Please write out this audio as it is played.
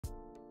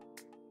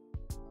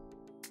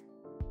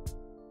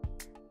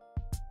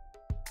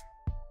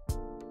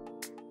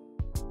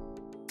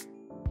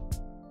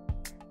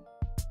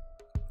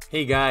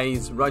Hey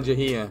guys, Roger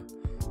here.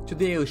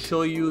 Today I'll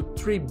show you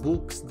 3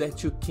 books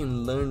that you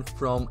can learn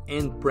from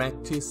and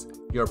practice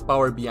your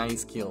Power BI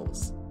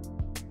skills.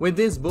 With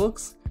these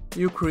books,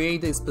 you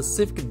create a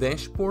specific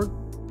dashboard,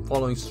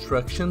 follow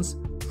instructions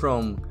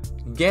from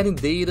getting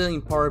data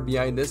in Power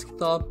BI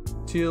desktop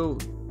to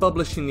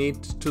publishing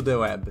it to the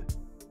web.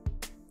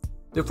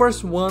 The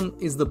first one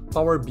is the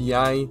Power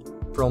BI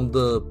from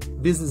the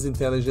Business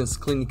Intelligence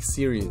Clinic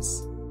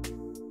series.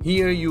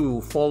 Here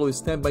you follow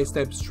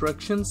step-by-step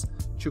instructions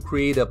to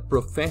create a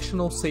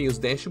professional sales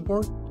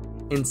dashboard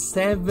and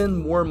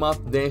 7 warm-up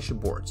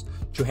dashboards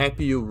to help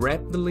you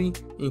rapidly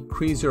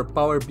increase your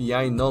Power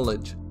BI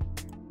knowledge.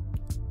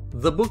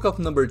 The book of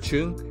number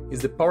 2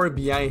 is the Power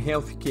BI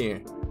Healthcare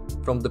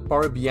from the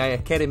Power BI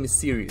Academy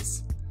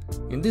series.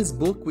 In this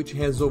book, which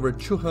has over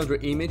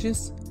 200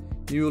 images,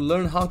 you will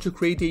learn how to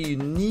create a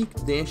unique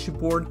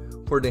dashboard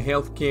for the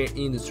healthcare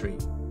industry.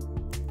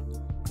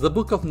 The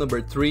book of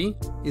number 3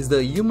 is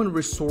the Human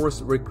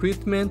Resource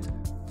Recruitment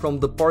from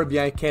the Power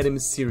BI Academy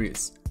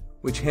series,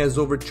 which has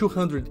over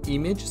 200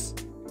 images,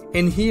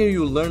 and here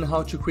you learn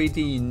how to create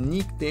a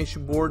unique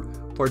dashboard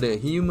for the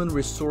human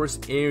resource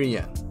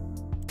area.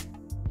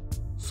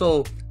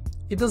 So,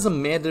 it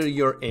doesn't matter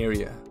your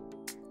area.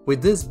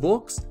 With these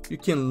books, you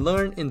can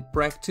learn and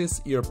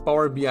practice your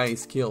Power BI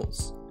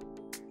skills.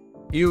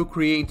 You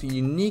create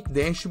unique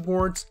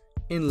dashboards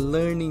and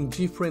learning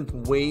different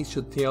ways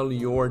to tell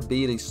your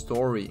data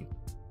story.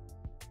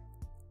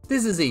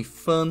 This is a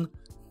fun,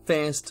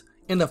 fast,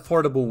 and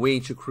affordable way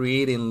to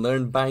create and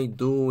learn by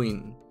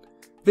doing.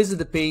 Visit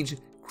the page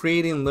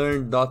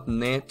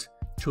createandlearn.net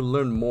to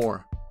learn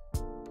more.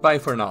 Bye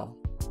for now.